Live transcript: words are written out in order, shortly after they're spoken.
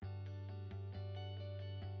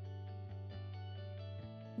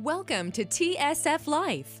Welcome to TSF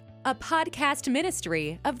Life, a podcast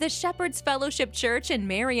ministry of the Shepherd's Fellowship Church in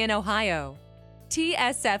Marion, Ohio.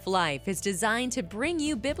 TSF Life is designed to bring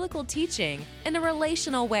you biblical teaching in a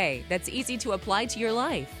relational way that's easy to apply to your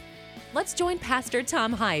life. Let's join Pastor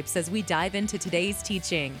Tom Hypes as we dive into today's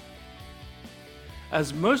teaching.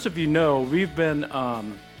 As most of you know, we've been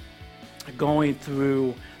going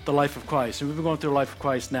through the life of Christ, and we've been going through the life of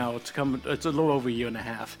Christ now. It's a little over a year and a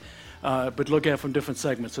half, but look at it from different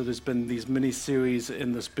segments. So there's been these mini series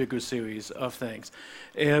in this bigger series of things,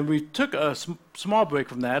 and we took a small break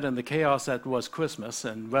from that and the chaos that was Christmas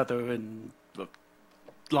and weather and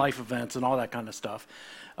life events and all that kind of stuff,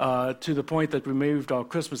 to the point that we moved our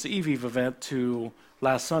Christmas Eve event to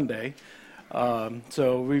last Sunday.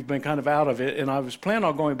 So we've been kind of out of it, and I was planning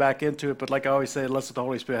on going back into it, but like I always say, let's let the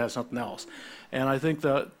Holy Spirit have something else. And I think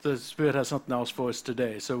the Spirit has something else for us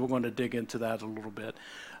today, so we're going to dig into that a little bit.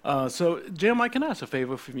 So Jim, I can ask a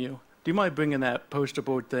favor from you. Do you mind bringing that poster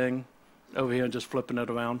board thing over here and just flipping it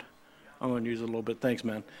around? I'm going to use it a little bit. Thanks,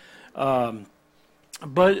 man.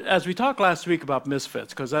 But as we talked last week about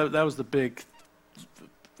misfits, because that was the big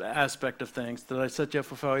aspect of things. Did I set you up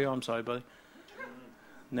for failure? I'm sorry, buddy.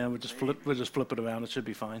 No, we'll just flip it around. It should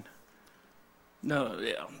be fine. No,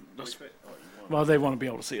 yeah. Well, they want to be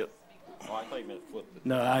able to see it. Oh, I thought you meant flip it.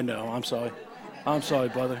 No, I know. I'm sorry. I'm sorry,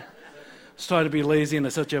 brother. Just trying to be lazy and I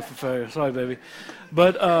set you up for failure. Sorry, baby.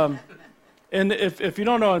 But and if you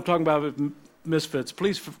don't know what I'm talking about with misfits,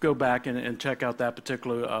 please go back and check out that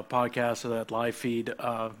particular podcast or that live feed.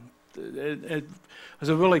 It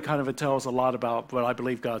really kind of it tells a lot about what I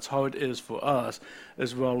believe God's heart is for us,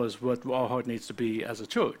 as well as what our heart needs to be as a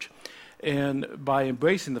church. And by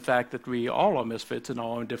embracing the fact that we all are misfits in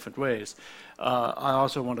our own different ways, I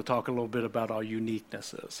also want to talk a little bit about our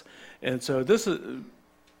uniquenesses. And so this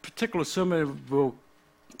particular sermon will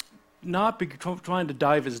not be trying to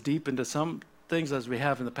dive as deep into some things as we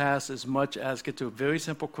have in the past, as much as get to very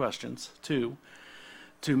simple questions, to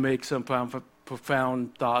make some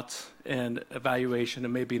profound thoughts and evaluation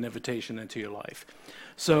and maybe an invitation into your life.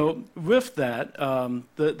 So with that,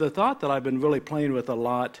 the thought that I've been really playing with a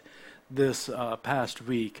lot this past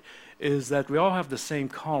week is that we all have the same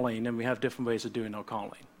calling and we have different ways of doing our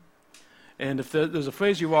calling. And if there's a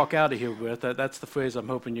phrase you walk out of here with, that's the phrase I'm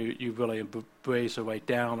hoping you really embrace or write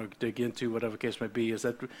down or dig into, whatever case may be, is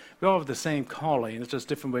that we all have the same calling. It's just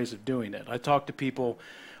different ways of doing it. I talk to people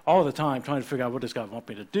all the time trying to figure out what does God want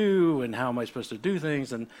me to do and how am I supposed to do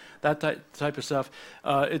things and that type of stuff.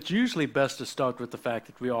 It's usually best to start with the fact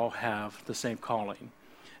that we all have the same calling.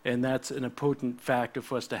 And that's an important factor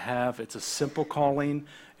for us to have. It's a simple calling.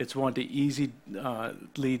 It's one to easily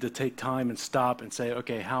to take time and stop and say,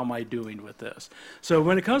 okay, how am I doing with this? So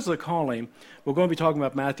when it comes to the calling, we're going to be talking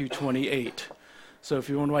about Matthew 28. So if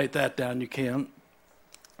you want to write that down, you can.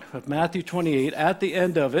 But Matthew 28, at the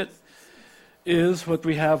end of it, is what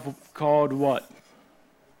we have called what?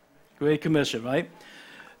 Great Commission, right?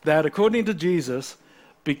 That according to Jesus,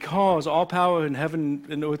 because all power in heaven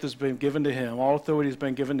and earth has been given to him, all authority has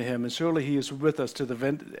been given to him, and surely he is with us to the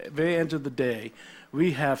very end of the day,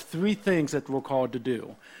 we have three things that we're called to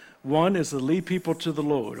do. One is to lead people to the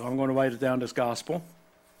Lord. I'm going to write it down as gospel.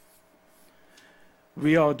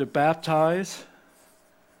 We are to baptize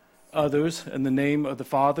others in the name of the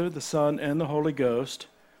Father, the Son, and the Holy Ghost.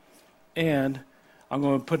 And I'm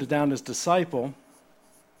going to put it down as disciple.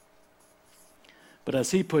 But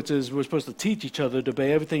as he puts it, we're supposed to teach each other to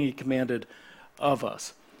obey everything he commanded of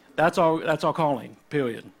us. That's our calling,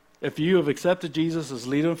 period. If you have accepted Jesus as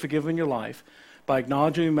leader and forgiver in your life, by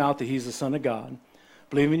acknowledging in your mouth that he's the Son of God,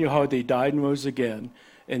 believing in your heart that he died and rose again,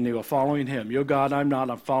 and you are following him. You're God, I'm not,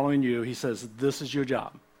 I'm following you. He says, this is your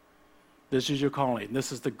job. This is your calling.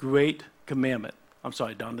 This is the great commandment. I'm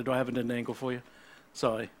sorry, Don, do I have an angle for you?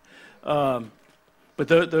 Sorry. But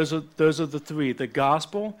those are the three. The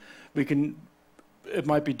gospel, it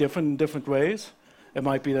might be different in different ways. It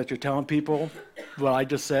might be that you're telling people what I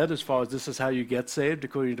just said as far as this is how you get saved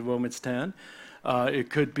according to Romans 10. It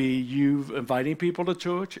could be you inviting people to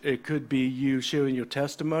church. It could be you sharing your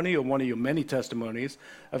testimony or one of your many testimonies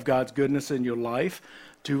of God's goodness in your life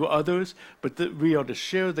to others. But we are to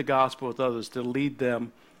share the gospel with others, to lead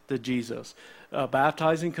them to Jesus.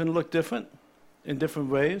 Baptizing can look different in different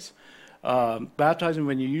ways. Baptizing,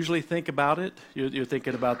 when you usually think about it, you're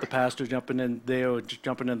thinking about the pastor jumping in there or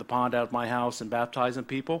jumping in the pond out of my house and baptizing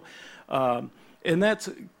people. And that's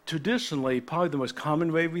traditionally probably the most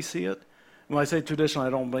common way we see it. When I say traditional, I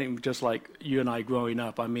don't mean just like you and I growing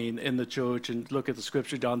up. I mean in the church, and look at the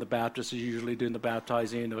scripture. John the Baptist is usually doing the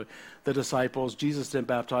baptizing, or the disciples. Jesus didn't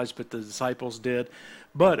baptize, but the disciples did.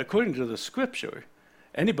 But according to the scripture,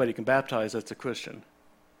 anybody can baptize that's a Christian.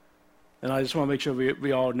 And I just want to make sure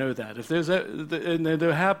we all know that. If there's and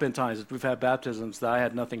there have been times that we've had baptisms that I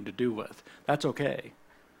had nothing to do with. That's okay.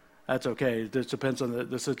 That's okay. It just depends on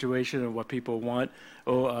the situation and what people want.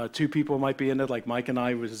 Or two people might be in it, like Mike and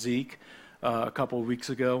I with Zeke a couple of weeks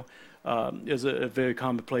ago. Is a very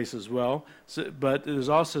commonplace as well. So, but there's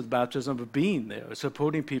also the baptism of being there,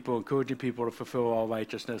 supporting people, encouraging people to fulfill all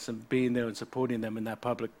righteousness, and being there and supporting them in that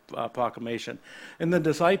public proclamation. And then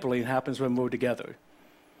discipling happens when we're together,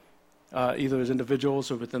 either as individuals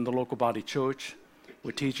or within the local body church.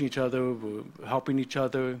 We're teaching each other, we're helping each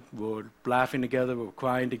other, we're laughing together, we're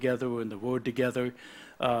crying together, we're in the Word together.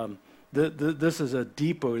 This is a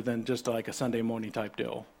deeper than just like a Sunday morning type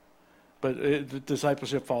deal. But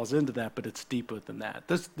discipleship falls into that, but it's deeper than that.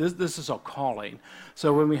 This is our calling.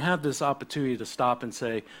 So when we have this opportunity to stop and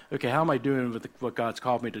say, okay, how am I doing with what God's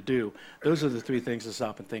called me to do? Those are the three things to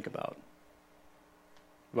stop and think about.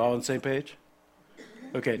 We're all on the same page?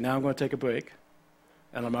 Okay, now I'm going to take a break.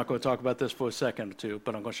 And I'm not going to talk about this for a second or two,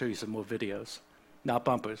 but I'm going to show you some more videos. Not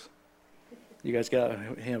bumpers. You guys got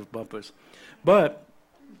a hand with bumpers. But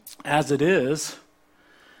as it is,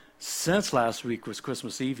 since last week was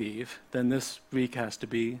Christmas Eve, then this week has to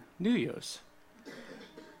be New Year's.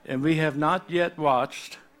 And we have not yet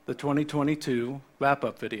watched the 2022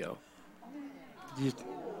 wrap-up video.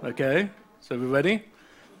 Okay, so we ready?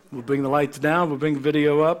 We'll bring the lights down, we'll bring the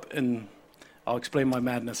video up, and I'll explain my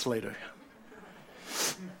madness later.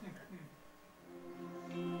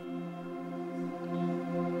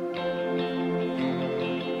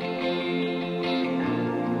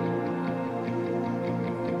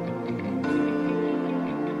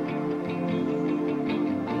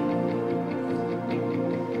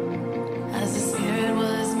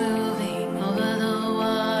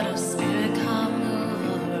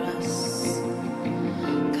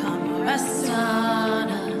 Rest on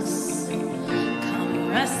us, come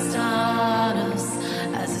rest on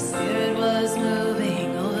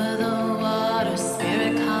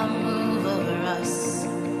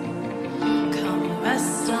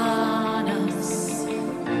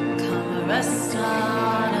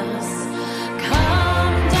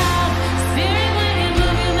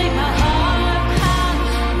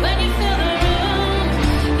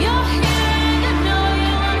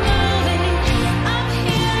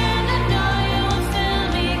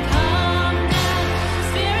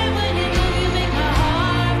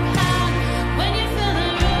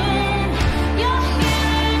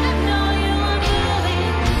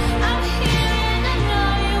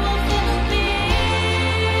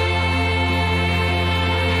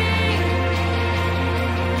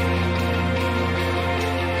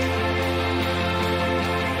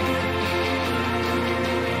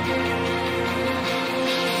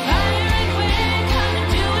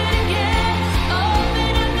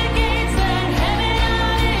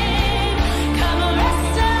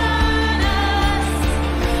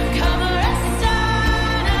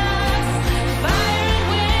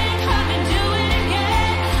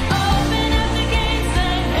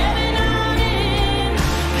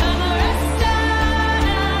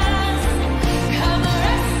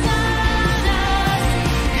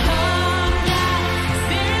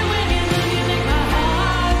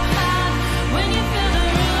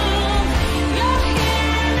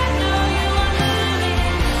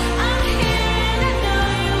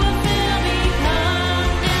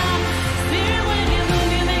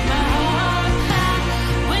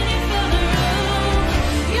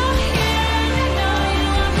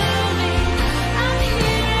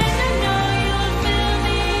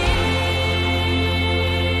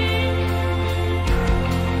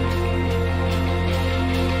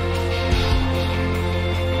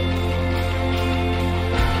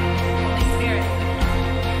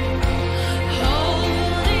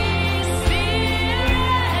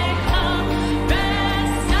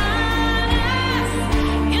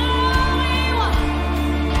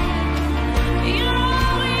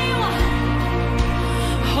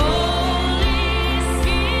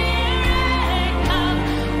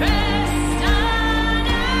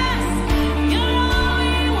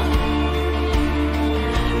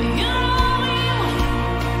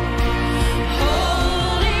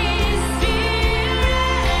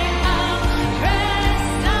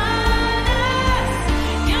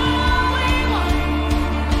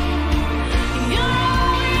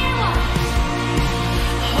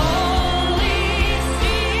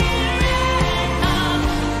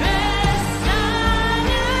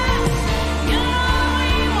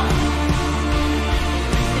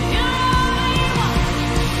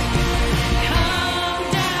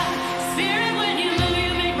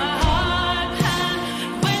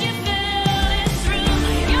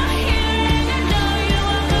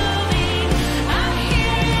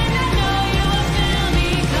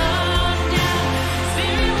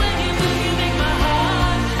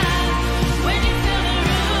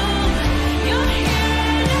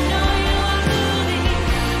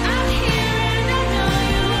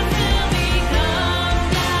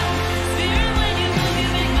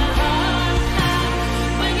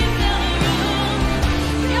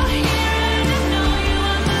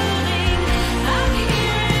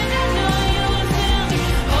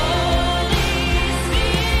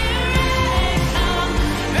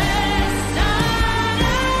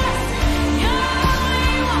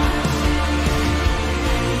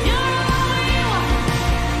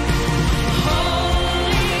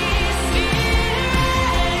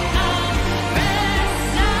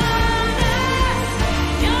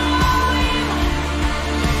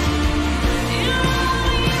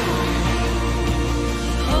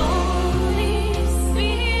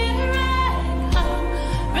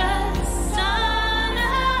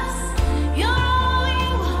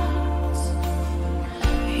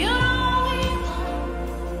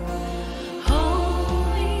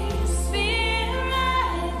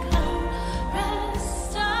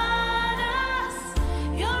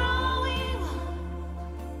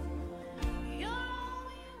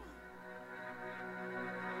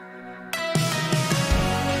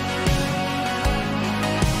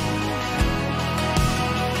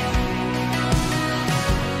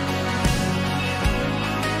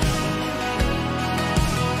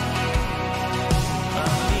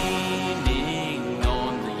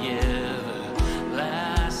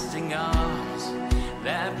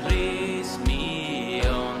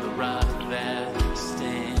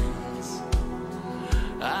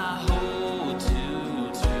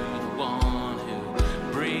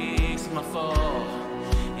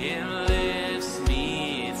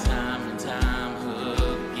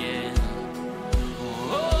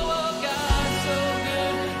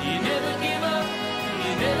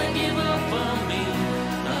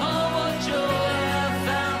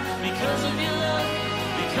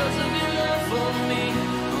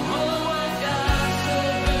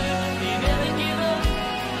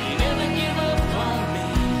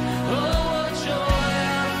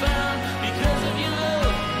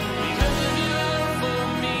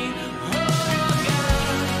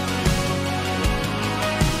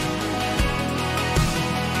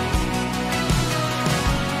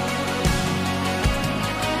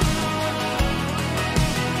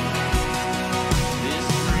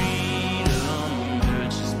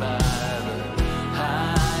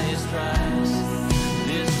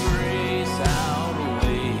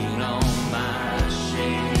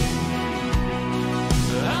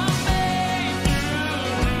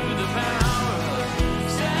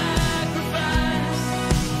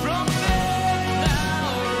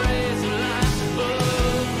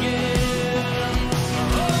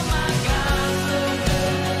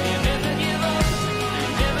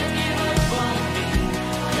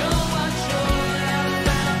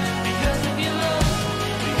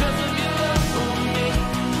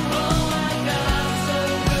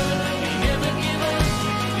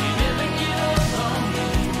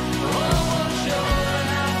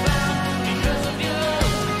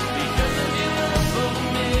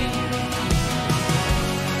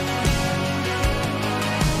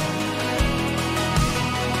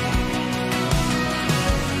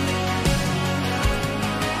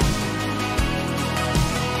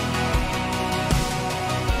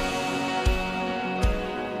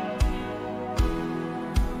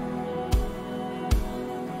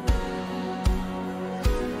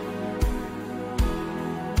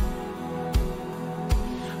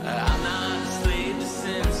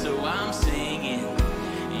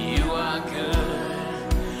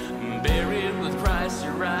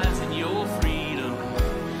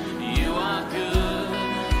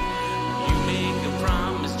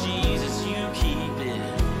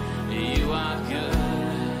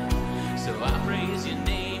praise your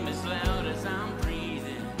name as loud as I'm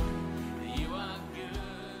breathing. You are good.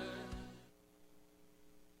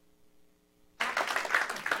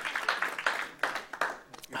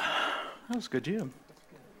 That was good, Jim.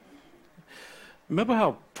 Remember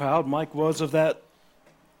how proud Mike was of that,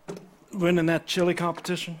 winning that chili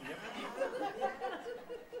competition?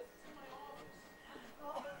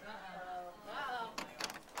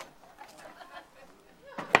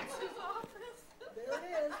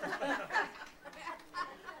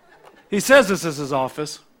 He says this is his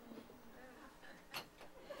office.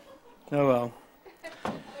 Oh well.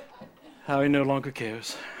 How he no longer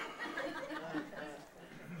cares.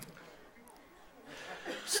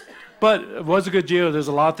 But it was a good year. There's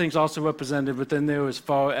a lot of things also represented within there as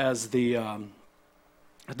far as the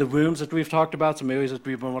rooms that we've talked about, some areas that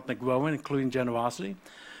we've been wanting to grow in, including generosity.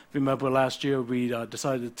 Remember last year we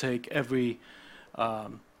decided to take every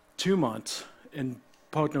 2 months and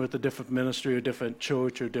partner with a different ministry or different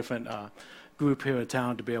church or different group here in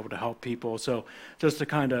town to be able to help people. So just to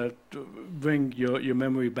kind of bring your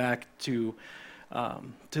memory back to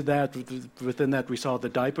that, within that we saw the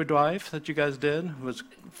diaper drive that you guys did. It was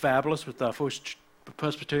fabulous with the First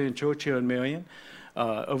Presbyterian Church here in Marion.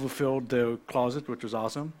 Overfilled their closet, which was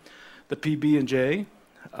awesome. The PB&J,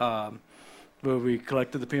 where we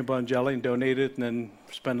collected the peanut butter and jelly and donated, and then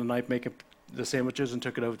spent the night making the sandwiches and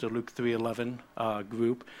took it over to Luke 3:11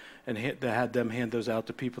 group, and they had them hand those out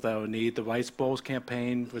to people that were in need. The Rice Bowls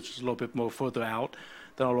campaign, which is a little bit more further out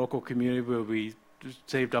than our local community, where we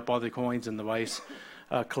saved up all the coins in the rice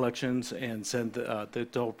collections and sent the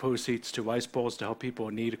whole proceeds to Rice Bowls to help people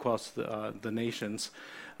in need across the nations,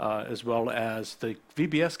 as well as the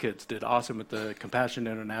VBS kids did awesome with the Compassion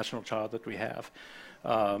International child that we have.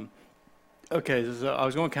 Okay, I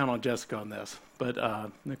was going to count on Jessica on this, but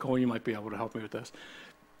Nicole, you might be able to help me with this.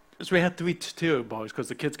 So we had 3 tier bars because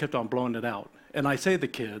the kids kept on blowing it out. And I say the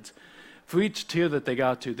kids, for each tier that they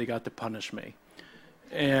got to punish me.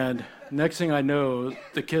 And next thing I know,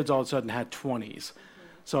 the kids all of a sudden had 20s.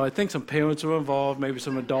 So I think some parents were involved, maybe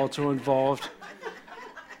some adults were involved.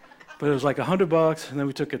 But it was like $100, and then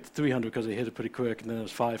we took it to $300 because they hit it pretty quick, and then it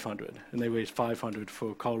was $500. And they raised $500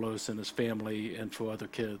 for Carlos and his family and for other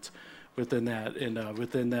kids within that. And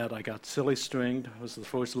within that, I got silly stringed was the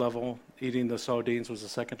first level. Eating the sardines was the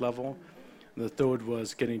second level. And the third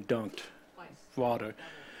was getting dunked water.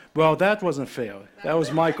 Well, that wasn't fair. That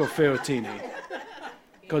was Michael Ferratini.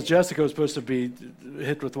 Because Jessica was supposed to be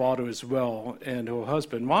hit with water as well, and her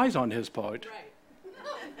husband, wise on his part.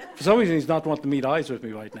 For some reason, he's not wanting to meet eyes with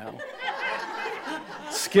me right now.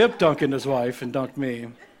 Skip dunking his wife and dunked me.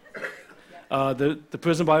 The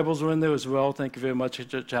prison Bibles were in there as well. Thank you very much.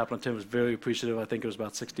 Chaplain Tim was very appreciative. I think it was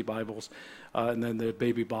about 60 Bibles. And then the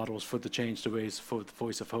baby bottles for the change to raise for the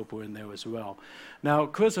Voice of Hope were in there as well. Now,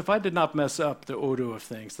 Chris, if I did not mess up the order of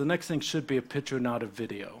things, the next thing should be a picture, not a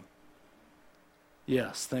video.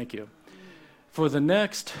 Yes, thank you. For the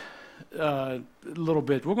next little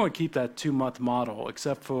bit, we're going to keep that 2-month model,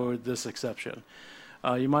 except for this exception.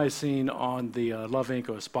 You might have seen on the Love Inc.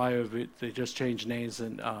 or Aspire, they just changed names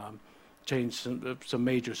and changed some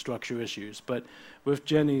major structure issues. But with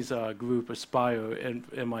Jenny's group, Aspire,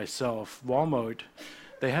 and myself, Walmart,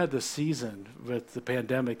 they had this season with the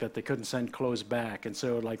pandemic that they couldn't send clothes back. And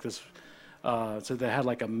so like this, so they had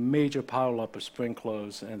like a major pile up of spring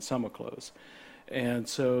clothes and summer clothes. And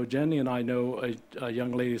so Jenny and I know a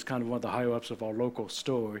young lady who's kind of one of the higher ups of our local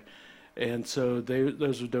store. And so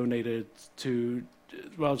those were donated to,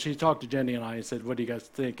 well, she talked to Jenny and I and said, what do you guys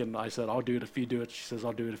think? And I said, I'll do it if you do it. She says,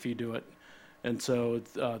 I'll do it if you do it. And so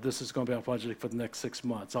this is going to be our project for the next 6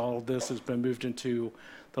 months. All of this has been moved into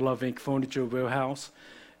the Love Inc. Furniture Warehouse.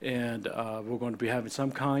 And we're going to be having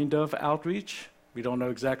some kind of outreach. We don't know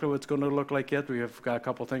exactly what it's going to look like yet. We have got a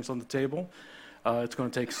couple things on the table. It's going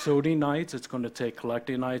to take sorting nights, it's going to take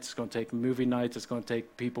collecting nights, it's going to take movie nights, it's going to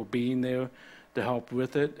take people being there to help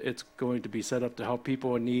with it. It's going to be set up to help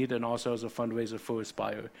people in need and also as a fundraiser for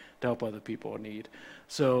Aspire to help other people in need.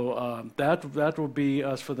 So that will be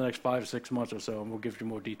us for the next 5 or 6 months or so, and we'll give you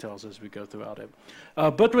more details as we go throughout it.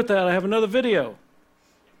 But with that, I have another video.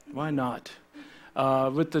 Why not?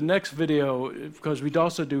 With the next video, because we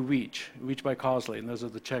also do Reach by Causely, and those are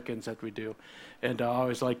the check-ins that we do. And I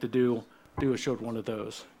always like to do a short one of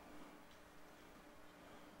those.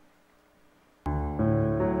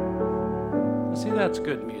 See, that's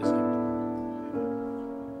good music.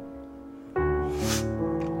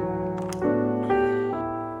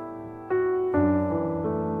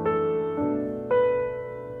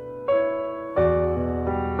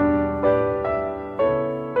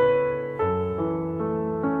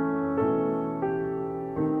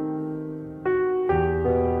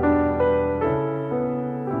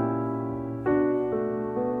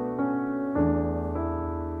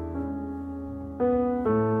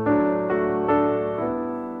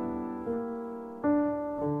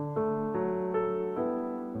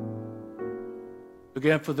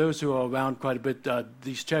 Again, for those who are around quite a bit,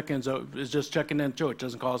 these check-ins is just checking in church.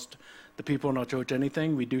 Doesn't cost the people in our church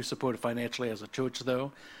anything. We do support it financially as a church,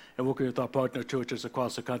 though. And working with our partner churches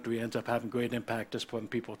across the country ends up having great impact just from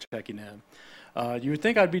people checking in. You would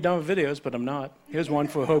think I'd be done with videos, but I'm not. Here's one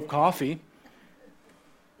for Hope Coffee.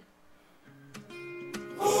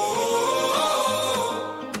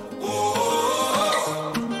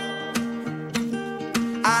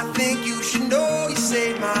 I think you should know you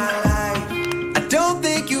saved my life. I don't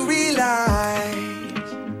think you realize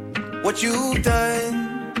what you've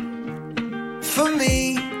done for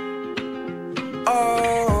me.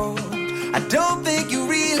 Oh, I don't think you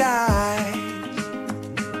realize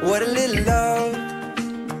what a little love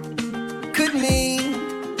could mean.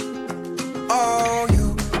 Oh,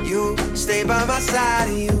 you stayed by my side,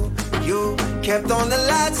 and you kept on the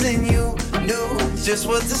lights, and you knew just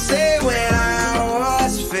what to say when I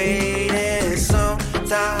was fading.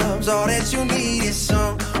 Sometimes all that you need is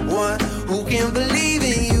someone who can believe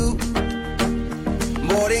in you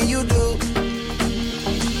more than you do.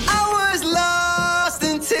 I was lost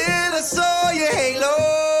until I saw your halo.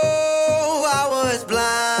 I was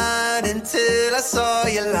blind until I saw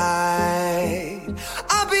your light.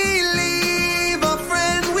 I believe, my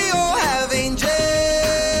friend, we all have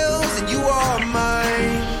angels, and you are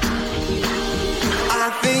mine. I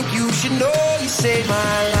think you should know you saved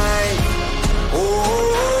my life.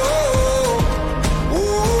 Oh, oh, oh, oh.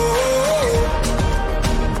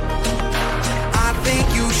 I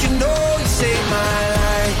think you should know you saved my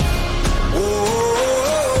life. Oh,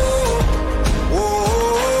 oh, oh, oh.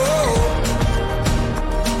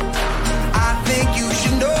 I think you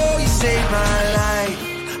should know you saved my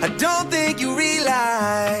life. I don't think you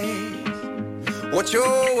realize what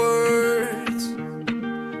your words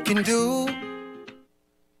can do.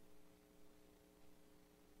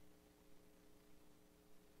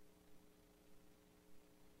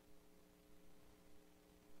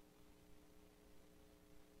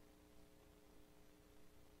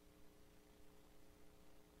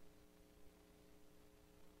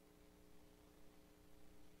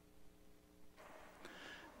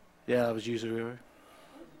 Yeah, that was User River.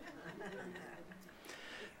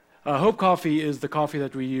 Hope Coffee is the coffee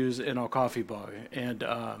that we use in our coffee bar, and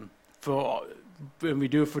when we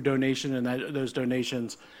do it for donation, and those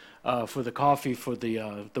donations for the coffee, for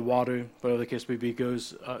the water, whatever the case may be,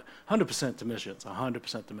 goes 100% to missions,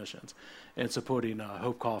 100% to missions, and supporting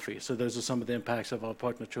Hope Coffee. So those are some of the impacts of our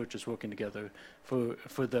partner churches working together for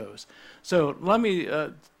those. So let me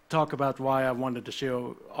talk about why I wanted to share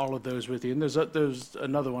all of those with you. And there's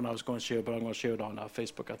another one I was going to share, but I'm going to share it on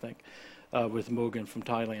Facebook, I think, with Morgan from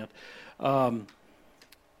Thailand.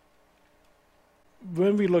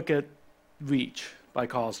 When we look at Reach by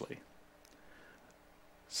Causely,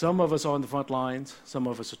 some of us are on the front lines, some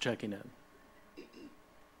of us are checking in.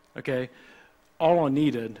 Okay? All are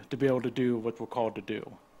needed to be able to do what we're called to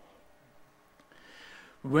do.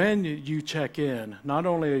 When you check in, not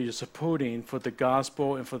only are you supporting for the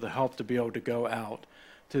gospel and for the help to be able to go out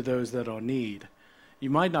to those that are in need,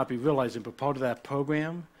 you might not be realizing, but part of that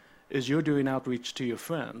program is you're doing outreach to your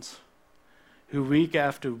friends who week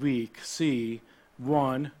after week see,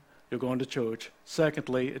 one, you're going to church.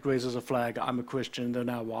 Secondly, it raises a flag, I'm a Christian, they're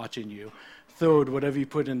now watching you. Third, whatever you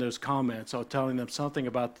put in those comments are telling them something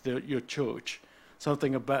about your church,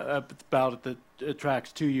 something about it that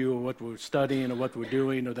attracts to you, or what we're studying, or what we're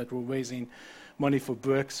doing, or that we're raising money for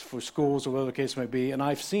bricks, for schools, or whatever the case may be. And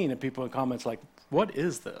I've seen people in comments like, what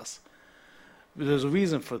is this? There's a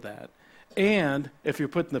reason for that. And if you're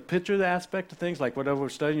putting the picture aspect of things, like whatever we're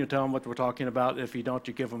studying, you tell them what we're talking about. If you don't,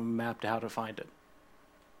 you give them a map to how to find it.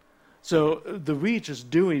 So the Reach is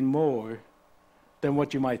doing more than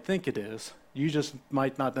what you might think it is. You just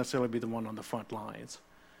might not necessarily be the one on the front lines.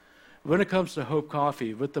 When it comes to Hope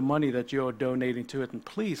Coffee, with the money that you're donating to it, and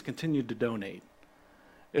please continue to donate.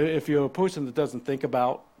 If you're a person that doesn't think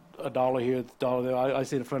about $1 here, $1 there, I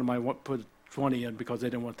seen a friend of mine put 20 in because they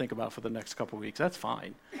didn't want to think about it for the next couple of weeks. That's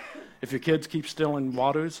fine. If your kids keep stealing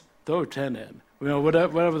waters, throw 10 in.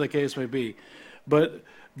 Whatever the case may be. But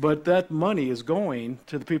that money is going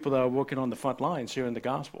to the people that are working on the front lines sharing the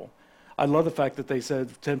gospel. I love the fact that they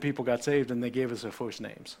said 10 people got saved and they gave us their first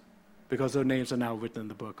names, because their names are now written in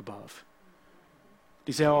the book above. Do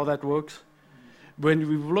you see how all that works? When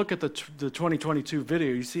we look at the 2022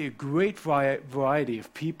 video, you see a great variety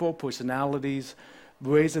of people, personalities,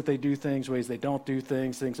 ways that they do things, ways they don't do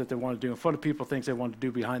things that they want to do in front of people, things they want to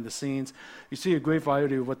do behind the scenes. You see a great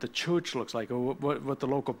variety of what the church looks like, or what the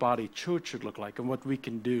local body church should look like, and what we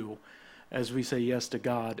can do as we say yes to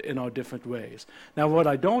God in our different ways. Now, what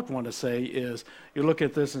I don't want to say is you look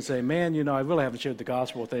at this and say, man, I really haven't shared the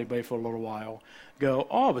gospel with anybody for a little while. Go,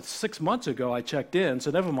 oh, but 6 months ago I checked in,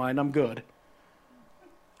 so never mind, I'm good.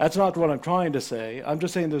 That's not what I'm trying to say. I'm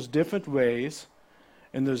just saying there's different ways,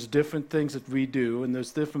 and there's different things that we do, and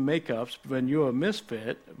there's different makeups. When you're a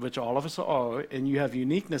misfit, which all of us are, and you have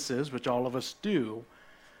uniquenesses, which all of us do,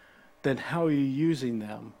 then how are you using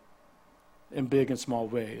them in big and small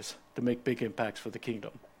ways to make big impacts for the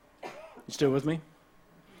kingdom? You still with me?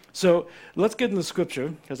 So let's get into Scripture,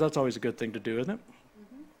 because that's always a good thing to do, isn't it?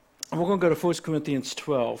 And we're going to go to 1 Corinthians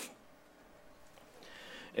 12.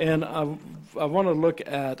 And I want to look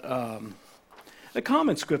at a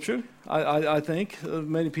common scripture, I think,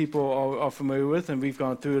 many people are familiar with, and we've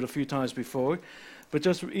gone through it a few times before. But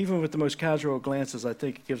just even with the most casual glances, I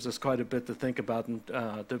think it gives us quite a bit to think about and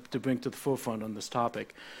to bring to the forefront on this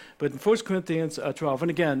topic. But in 1 Corinthians 12, and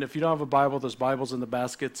again, if you don't have a Bible, there's Bibles in the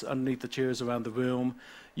baskets underneath the chairs around the room.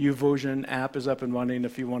 YouVersion app is up and running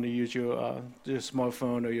if you want to use your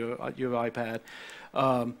smartphone or your iPad.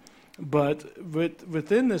 But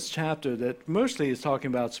within this chapter that mostly is talking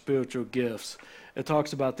about spiritual gifts, it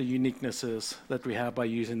talks about the uniquenesses that we have by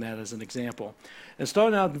using that as an example. And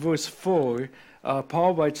starting out in verse 4,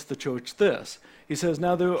 Paul writes to the church this. He says,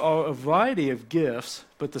 now there are a variety of gifts,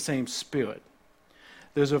 but the same Spirit.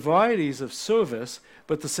 There's a varieties of service,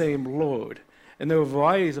 but the same Lord. And there are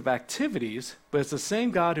varieties of activities, but it's the same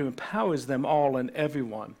God who empowers them all and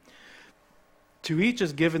everyone. To each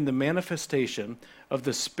is given the manifestation of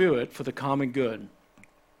the Spirit for the common good.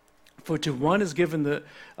 For to one is given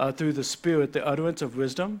through the Spirit the utterance of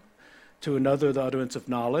wisdom, to another the utterance of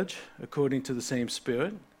knowledge, according to the same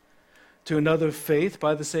Spirit, to another faith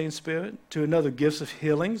by the same Spirit, to another gifts of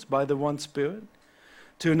healings by the one Spirit,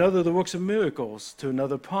 to another the works of miracles, to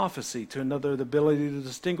another prophecy, to another the ability to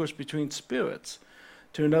distinguish between spirits,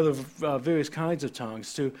 to another various kinds of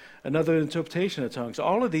tongues, to another interpretation of tongues.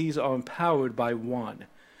 All of these are empowered by one.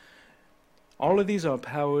 All of these are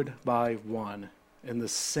empowered by one in the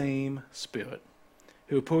same Spirit,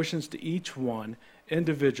 who apportions to each one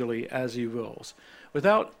individually as he wills.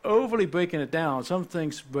 Without overly breaking it down, some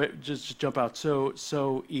things just jump out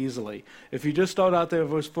so easily. If you just start out there in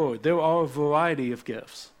verse 4, there are a variety of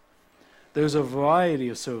gifts. There's a variety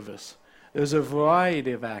of service. There's a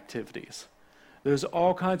variety of activities. There's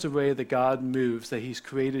all kinds of ways that God moves, that he's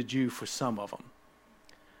created you for some of them.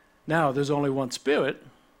 Now, there's only one Spirit.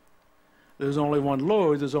 There's only one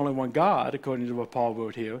Lord. There's only one God, according to what Paul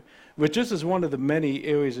wrote here, which this is one of the many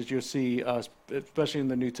areas that you'll see, especially in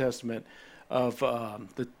the New Testament, of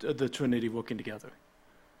the Trinity working together.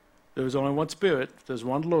 There's only one Spirit. There's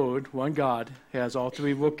one Lord, one God. He has all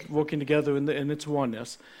three working together in its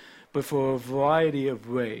oneness, but for a variety of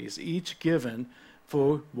ways, each given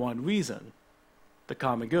for one reason, the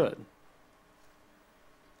common good.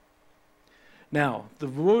 Now, the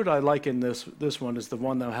word I like in this one is the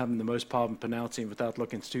one that I'm having the most problem pronouncing without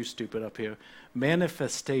looking too stupid up here.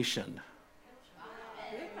 Manifestation.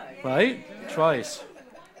 Right? Twice.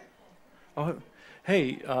 Oh,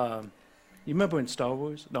 hey, you remember in Star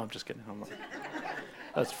Wars? No, I'm just kidding.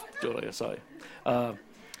 That's totally aside.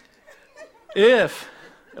 If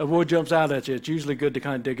a word jumps out at you, it's usually good to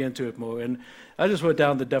kind of dig into it more. And I just wrote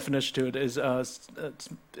down the definition to it is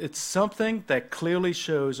it's something that clearly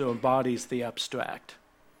shows or embodies the abstract.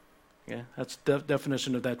 Yeah, that's the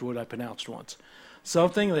definition of that word I pronounced once.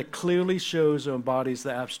 Something that clearly shows or embodies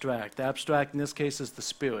the abstract. The abstract in this case is the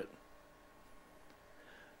Spirit.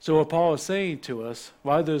 So what Paul is saying to us,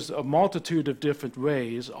 while there's a multitude of different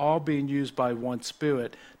ways, all being used by one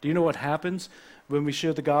Spirit, do you know what happens when we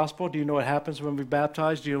share the gospel? Do you know what happens when we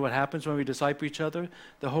baptize? Do you know what happens when we disciple each other?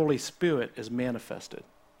 The Holy Spirit is manifested.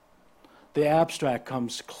 The abstract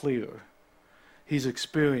comes clear. He's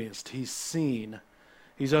experienced. He's seen.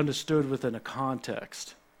 He's understood within a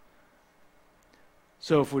context.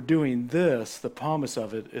 So if we're doing this, the promise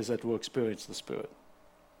of it is that we'll experience the Spirit.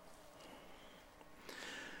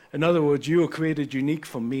 In other words, you are created unique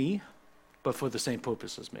for me, but for the same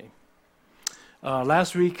purpose as me.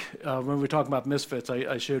 Last week, when we were talking about misfits,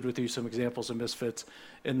 I shared with you some examples of misfits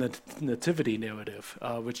in the nativity narrative,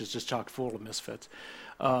 which is just chock full of misfits.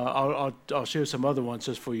 I'll share some other ones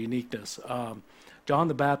just for uniqueness. John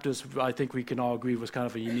the Baptist, I think we can all agree, was kind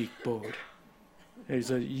of a unique bird.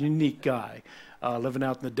 He's a unique guy, living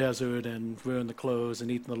out in the desert and wearing the clothes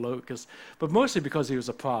and eating the locusts, but mostly because he was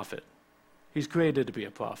a prophet. He's created to be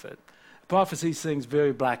a prophet. Prophecy things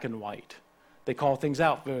very black and white. They call things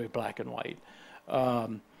out very black and white.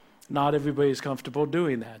 Not everybody's comfortable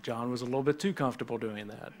doing that. John was a little bit too comfortable doing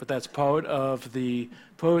that. But that's part of the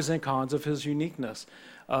pros and cons of his uniqueness.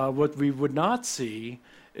 What we would not see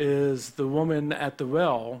is the woman at the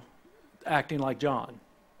well acting like John.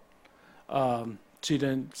 She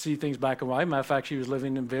didn't see things black and white. Matter of fact, she was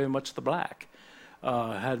living in very much the black.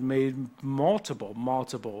 Had made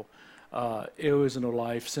multiple errors in her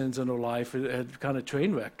life, sins in her life, had kind of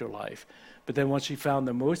train wrecked her life. But then once she found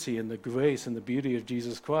the mercy and the grace and the beauty of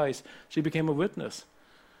Jesus Christ, she became a witness.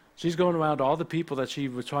 She's going around to all the people that she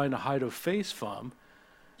was trying to hide her face from.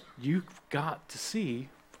 You've got to see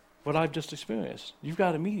what I've just experienced. You've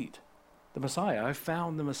got to meet the Messiah. I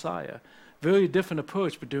found the Messiah. Very different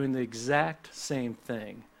approach, but doing the exact same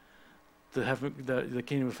thing. The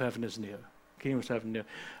kingdom of heaven is near. Kingdom of heaven near.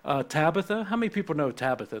 Tabitha, how many people know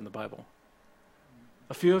Tabitha in the Bible?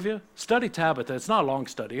 A few of you? Study Tabitha. It's not a long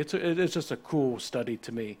study. It's just a cool study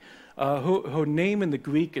to me. Her name in the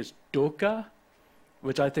Greek is Dorca,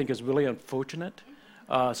 which I think is really unfortunate.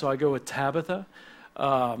 So I go with Tabitha.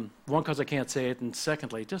 One, because I can't say it, and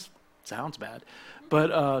secondly, it just sounds bad.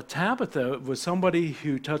 But Tabitha was somebody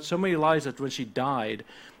who touched so many lives that when she died,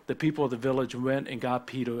 the people of the village went and got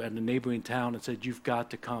Peter at a neighboring town and said, "You've got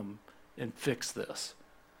to come and fix this.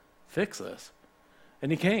 Fix this."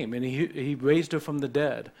 And he came, and he raised her from the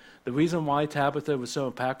dead. The reason why Tabitha was so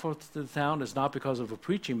impactful to the town is not because of her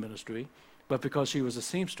preaching ministry, but because she was a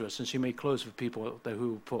seamstress, and she made clothes for people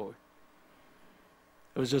who were poor.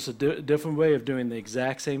 It was just a different way of doing the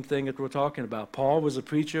exact same thing that we're talking about. Paul was a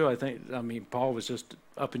preacher. Paul was just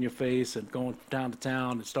up in your face and going from town to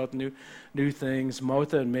town and starting new things.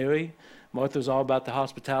 Martha and Mary. Martha was all about the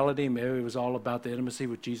hospitality. Mary was all about the intimacy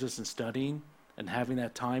with Jesus and studying and having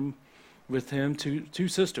that time with him. Two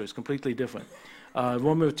sisters, completely different. A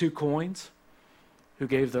woman with 2 coins who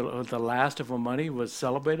gave the last of her money was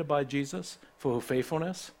celebrated by Jesus for her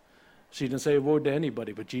faithfulness. She didn't say a word to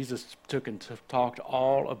anybody, but Jesus took and talked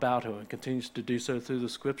all about her and continues to do so through the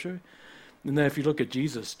scripture. And then if you look at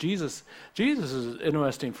Jesus is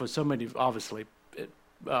interesting for so many, obviously,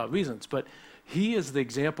 reasons, but he is the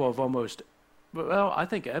example of almost, I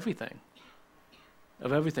think everything.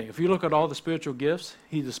 Of everything. If you look at all the spiritual gifts,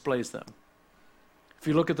 he displays them. If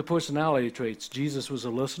you look at the personality traits, Jesus was a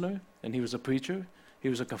listener, and he was a preacher. He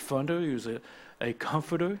was a confronter. He was a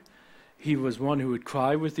comforter. He was one who would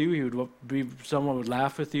cry with you. He would be someone who would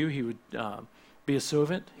laugh with you. He would be a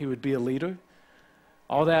servant. He would be a leader.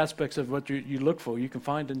 All the aspects of what you look for, you can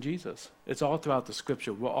find in Jesus. It's all throughout the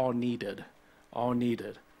scripture. We're all needed. All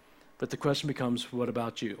needed. But the question becomes, what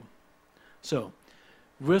about you? So,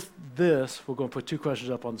 with this, we're going to put 2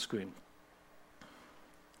 questions up on the screen.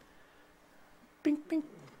 Bing, bing.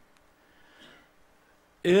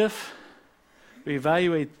 If we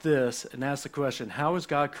evaluate this and ask the question, how has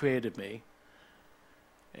God created me?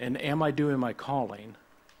 And am I doing my calling?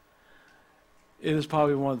 It is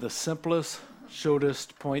probably one of the simplest,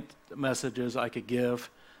 shortest point messages I could give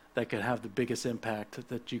that could have the biggest impact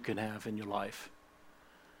that you can have in your life.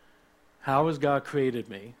 How has God created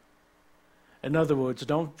me? In other words,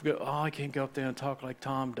 don't go, I can't go up there and talk like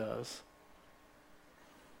Tom does.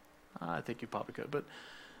 I think you probably could, but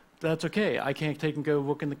that's okay. I can't take and go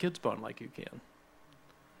work in the kids' barn like you can.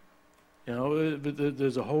 You know,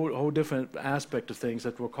 there's a whole different aspect of things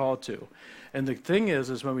that we're called to. And the thing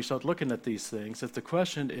is when we start looking at these things, if the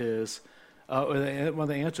question is, one of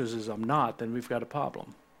the answers is I'm not, then we've got a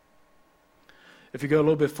problem. If you go a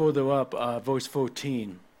little bit further up, verse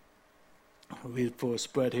 14, I'll read for a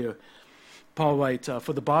spread here. Paul writes,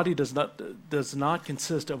 for the body does not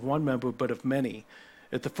consist of one member, but of many.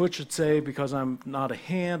 If the foot should say, because I'm not a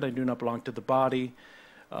hand, I do not belong to the body,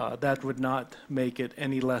 that would not make it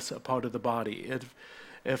any less a part of the body.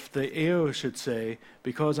 If the ear should say,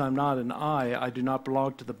 because I'm not an eye, I do not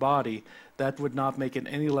belong to the body, that would not make it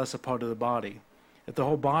any less a part of the body. If the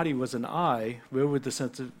whole body was an eye, where would the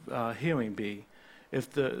sense of hearing be?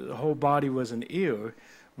 If the whole body was an ear,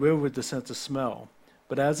 where would the sense of smell?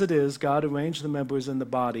 But as it is, God arranged the members in the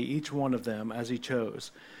body, each one of them, as he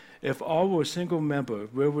chose. If all were a single member,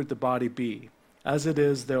 where would the body be? As it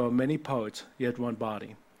is, there are many parts, yet one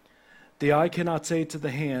body. The eye cannot say to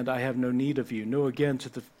the hand, I have no need of you, nor again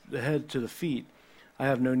to the head to the feet, I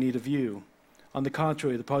have no need of you. On the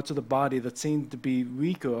contrary, the parts of the body that seem to be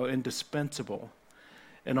weaker are indispensable.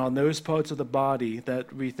 And on those parts of the body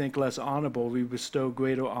that we think less honorable, we bestow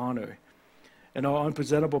greater honor. And our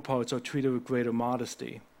unpresentable parts are treated with greater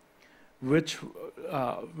modesty, which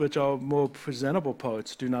our more presentable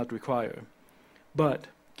parts do not require. But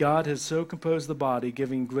God has so composed the body,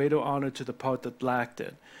 giving greater honor to the part that lacked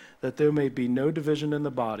it, that there may be no division in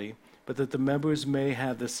the body, but that the members may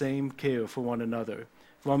have the same care for one another.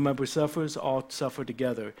 one member suffers, all suffer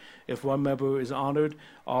together. If one member is honored,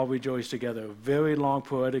 all rejoice together. Very long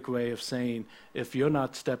poetic way of saying, if you're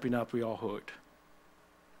not stepping up, we all hurt.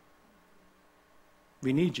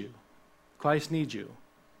 We need you. Christ needs you.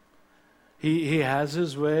 He has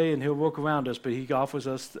his way and he'll work around us, but he offers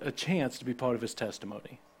us a chance to be part of his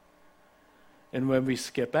testimony. And when we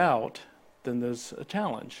skip out, then there's a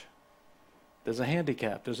challenge. There's a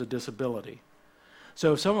handicap. There's a disability.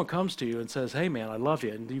 So if someone comes to you and says, hey man, I love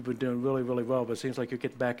you, and you've been doing really, really well, but it seems like you're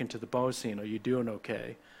getting back into the bar scene, are you doing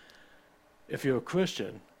okay? If you're a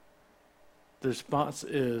Christian, the response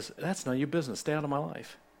is, that's not your business. Stay out of my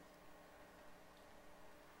life.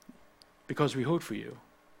 Because we hope for you.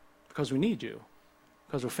 Because we need you.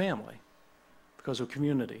 Because we're family. Because we're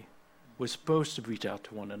community. We're supposed to reach out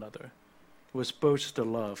to one another. We're supposed to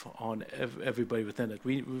love on everybody within it.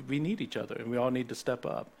 We need each other, and we all need to step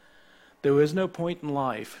up. There is no point in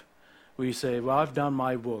life where you say, well, I've done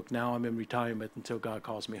my work. Now I'm in retirement until God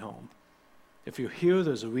calls me home. If you're here,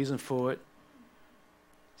 there's a reason for it.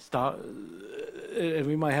 And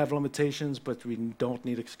we might have limitations, but we don't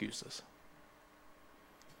need excuses.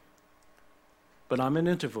 But I'm an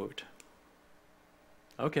introvert.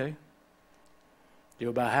 Okay.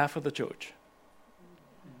 You're about half of the church.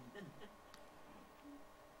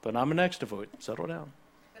 But I'm an extrovert. Settle down.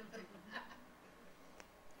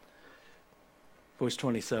 Verse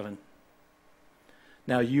 27.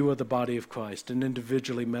 Now you are the body of Christ, and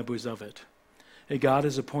individually members of it. And God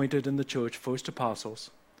has appointed in the church first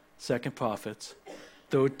apostles, second prophets,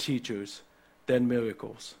 third teachers, then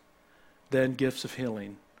miracles, then gifts of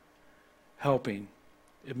healing, helping,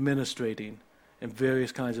 administrating, and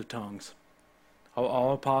various kinds of tongues. Are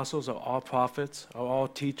all apostles? Are all prophets? Are all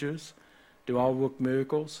teachers? Do all work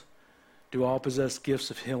miracles? Do all possess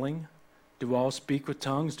gifts of healing? Do all speak with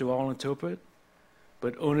tongues? Do all interpret?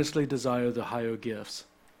 But earnestly desire the higher gifts,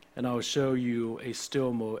 and I will show you a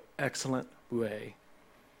still more excellent way.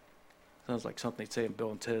 Sounds like something they'd say in Bill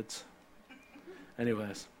and Ted's.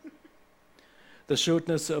 Anyways, the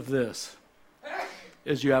shortness of this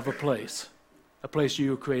is you have a place you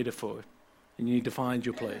were created for, and you need to find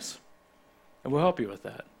your place. And we'll help you with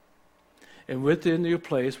that. And within your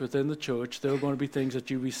place, within the church, there are going to be things that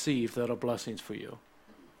you receive that are blessings for you.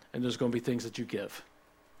 And there's going to be things that you give.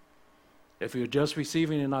 If you're just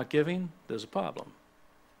receiving and not giving, there's a problem.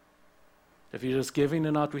 If you're just giving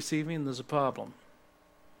and not receiving, there's a problem.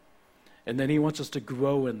 And then he wants us to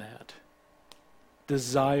grow in that.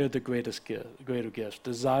 Desire the greater gifts.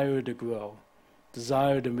 Desire to grow.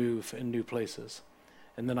 Desire to move in new places.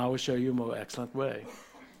 And then I will show you a more excellent way.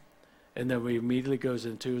 And then what he immediately goes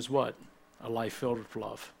into is what? A life filled with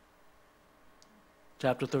love.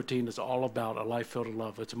 Chapter 13 is all about a life filled with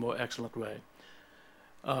love. It's a more excellent way.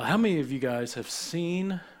 How many of you guys have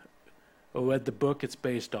seen or read the book it's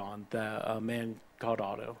based on, The Man Called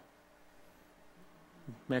Otto?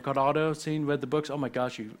 Man Called Otto? Seen, read the books? Oh my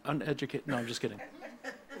gosh, you uneducated. No, I'm just kidding.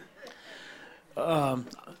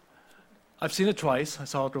 I've seen it twice. I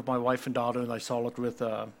saw it with my wife and daughter, and I saw it with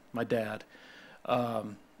my dad.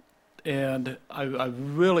 And I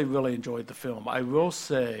really, really enjoyed the film. I will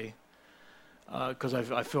say, because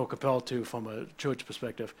I feel compelled to from a church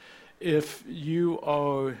perspective, if you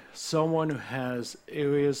are someone who has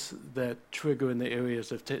areas that trigger in the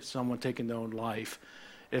areas of someone taking their own life,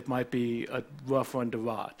 it might be a rough one to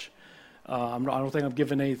watch. I don't think I'm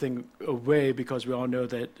giving anything away, because we all know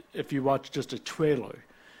that if you watch just a trailer,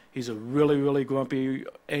 he's a really, really grumpy,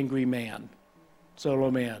 angry man, solo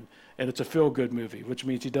man, and it's a feel-good movie, which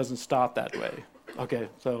means he doesn't stop that way. Okay,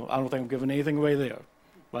 so I don't think I'm giving anything away there,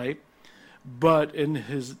 right? But in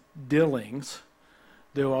his dealings,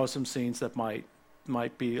 there are some scenes that might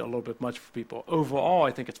be a little bit much for people. Overall,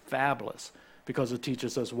 I think it's fabulous, because it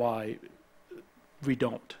teaches us why we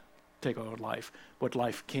don't take our own life, what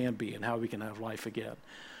life can be, and how we can have life again.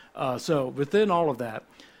 So within all of that,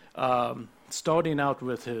 starting out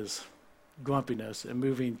with his grumpiness and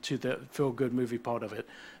moving to the feel-good movie part of it,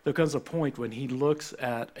 there comes a point when he looks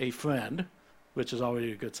at a friend, which is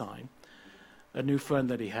already a good sign, a new friend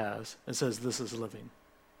that he has, and says, this is living.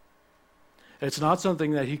 It's not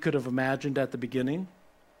something that he could have imagined at the beginning.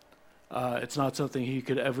 It's not something he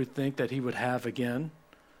could ever think that he would have again.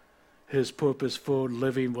 His purpose for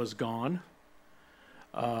living was gone.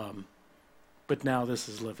 But now this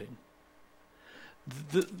is living.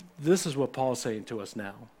 This is what Paul's saying to us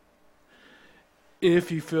now.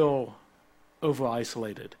 If you feel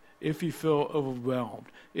over-isolated, if you feel overwhelmed,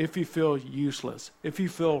 if you feel useless, if you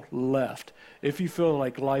feel left, if you feel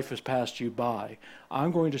like life has passed you by,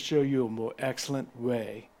 I'm going to show you a more excellent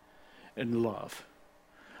way in love.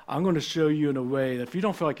 I'm going to show you in a way that if you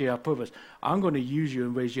don't feel like you have purpose, I'm going to use you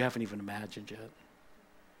in ways you haven't even imagined yet.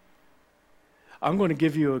 I'm going to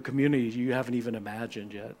give you a community you haven't even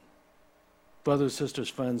imagined yet. Brothers, sisters,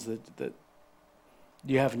 friends that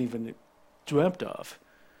you haven't even dreamt of.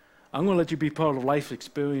 I'm going to let you be part of life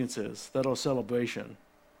experiences that are a celebration.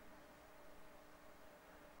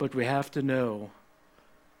 But we have to know,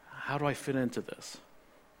 how do I fit into this?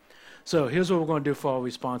 So here's what we're going to do for our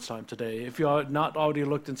response time today. If you're not already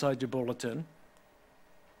looked inside your bulletin,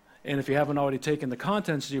 and if you haven't already taken the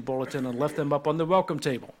contents of your bulletin and left them up on the welcome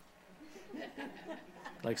table,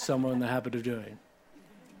 like some are in the habit of doing,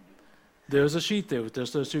 there's a sheet there with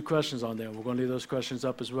just those 2 questions on there. We're going to leave those questions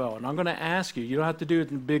up as well. And I'm going to ask you, you don't have to do it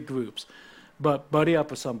in big groups, but buddy up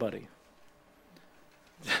with somebody.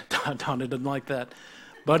 Donna didn't like that.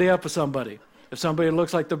 Buddy up with somebody. If somebody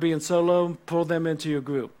looks like they're being solo, pull them into your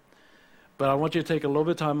group. But I want you to take a little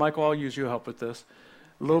bit of time. Michael, I'll use your help with this.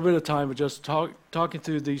 A little bit of time with just talking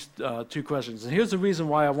through these 2 questions. And here's the reason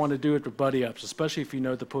why I want to do it with buddy ups, especially if you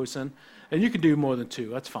know the person. And you can do more than 2.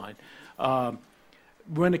 That's fine.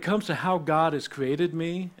 When it comes to how God has created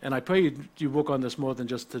me, and I pray you work on this more than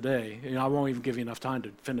just today. I won't even give you enough time to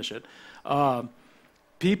finish it.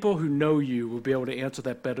 People who know you will be able to answer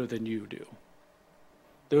that better than you do.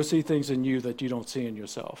 They'll see things in you that you don't see in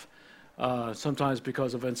yourself. Sometimes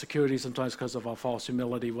because of insecurity, sometimes because of our false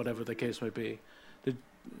humility, whatever the case may be.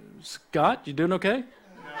 Scott, you doing okay?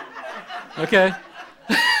 Okay.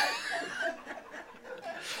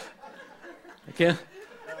 Okay.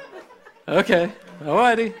 Okay. All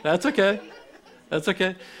righty. That's okay. That's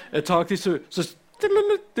okay. And talk these through. Just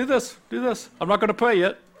do this. Do this. I'm not going to pray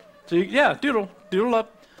yet. So doodle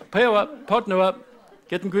up, pair up, partner up.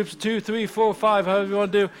 Get in groups of 2, 3, 4, 5, however you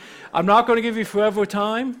want to do. I'm not going to give you forever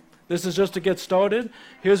time. This is just to get started.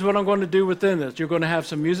 Here's what I'm going to do within this. You're going to have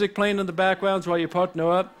some music playing in the backgrounds while you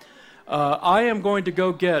partner up. I am going to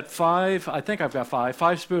go get 5, I think I've got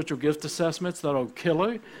 5 spiritual gift assessments that are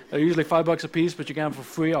killer. They're usually $5 a piece, but you get them for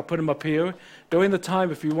free. I'll put them up here. During the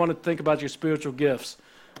time, if you want to think about your spiritual gifts,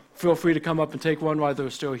 feel free to come up and take one while they're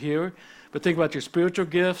still here. But think about your spiritual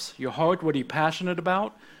gifts, your heart, what are you passionate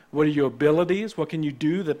about? What are your abilities? What can you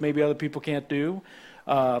do that maybe other people can't do?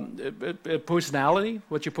 Personality,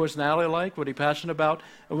 what's your personality like? What are you passionate about?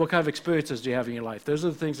 And what kind of experiences do you have in your life? Those are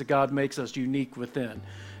the things that God makes us unique within.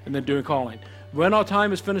 And then doing calling. When our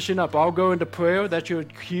time is finishing up, I'll go into prayer. That's your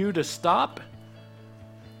cue to stop.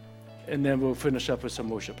 And then we'll finish up with some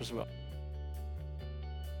worship as well.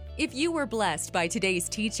 If you were blessed by today's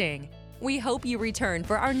teaching, we hope you return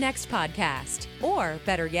for our next podcast. Or,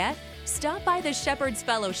 better yet, stop by the Shepherd's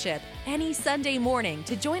Fellowship any Sunday morning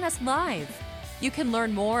to join us live. You can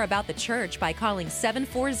learn more about the church by calling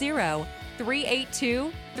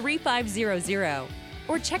 740-382-3500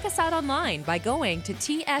 or check us out online by going to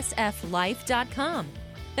tsflife.com.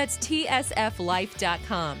 That's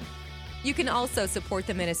tsflife.com. You can also support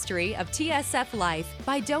the ministry of TSF Life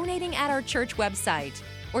by donating at our church website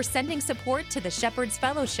or sending support to the Shepherd's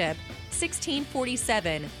Fellowship,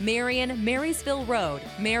 1647 Marion Marysville Road,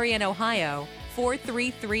 Marion, Ohio,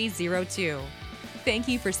 43302. Thank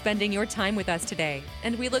you for spending your time with us today,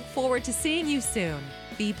 and we look forward to seeing you soon.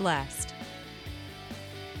 Be blessed.